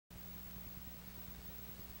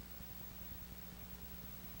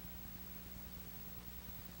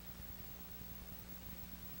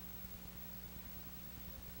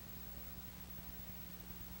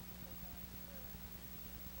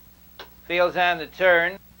Feels on the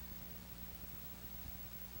turn.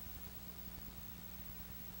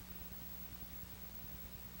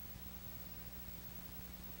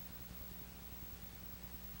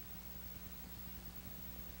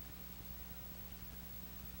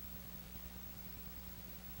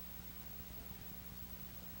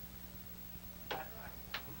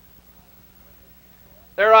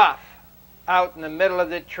 They're off. Out in the middle of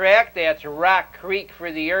the track, that's Rock Creek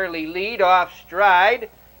for the early lead. Off stride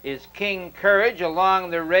is King Courage. Along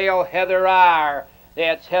the rail, Heather R.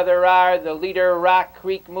 That's Heather R, the leader. Rock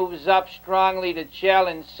Creek moves up strongly to Chell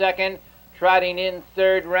in second. Trotting in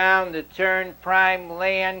third round the turn, Prime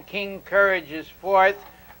Land. King Courage is fourth.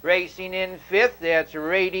 Racing in fifth, that's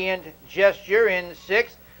Radiant Gesture in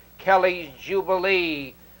sixth. Kelly's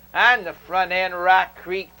Jubilee. On the front end, Rock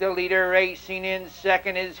Creek, the leader. Racing in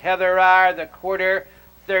second is Heather R, the quarter.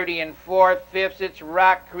 30 and 4/5. It's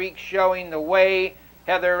Rock Creek showing the way.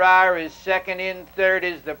 Heather R is second. In third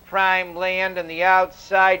is the Prime Land. On the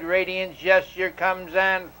outside, Radiant Gesture comes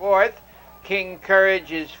on fourth. King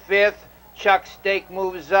Courage is fifth. Chuck Stake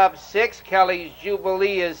moves up sixth. Kelly's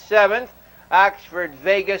Jubilee is seventh. Oxford,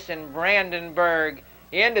 Vegas, and Brandenburg.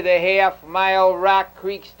 Into the half mile, Rock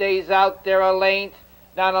Creek stays out there a length.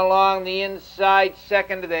 Down along the inside,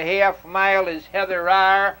 second to the half mile is Heather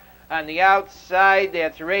R. On the outside,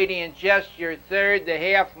 that's Radiant Gesture, third. The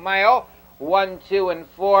half mile, 1, 2, and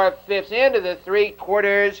 4/5. Into the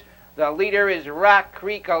three-quarters, the leader is Rock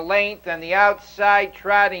Creek a length. On the outside,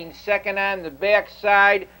 trotting second. On the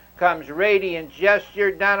backside comes Radiant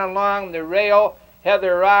Gesture. Down along the rail,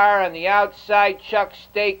 Heather R. On the outside, Chuck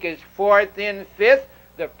Stake is fourth. In fifth,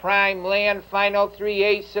 the Prime Land, final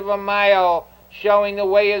 3/8 of a mile. Showing the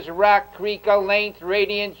way is Rock Creek a length.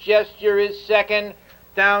 Radiant Gesture is second.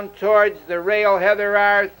 Down towards the rail, Heather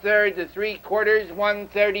R third. The three-quarters,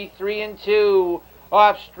 1:33 and 2.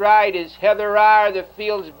 Off stride is Heather R. The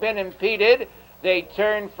field's been impeded. They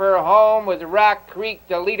turn for home with Rock Creek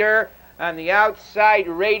the leader. On the outside,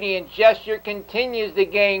 Radiant Gesture continues to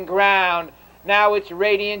gain ground. Now it's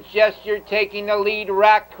Radiant Gesture taking the lead.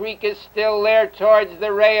 Rock Creek is still there towards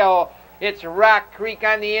the rail. It's Rock Creek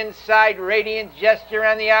on the inside, Radiant Gesture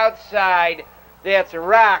on the outside. That's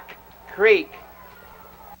Rock Creek.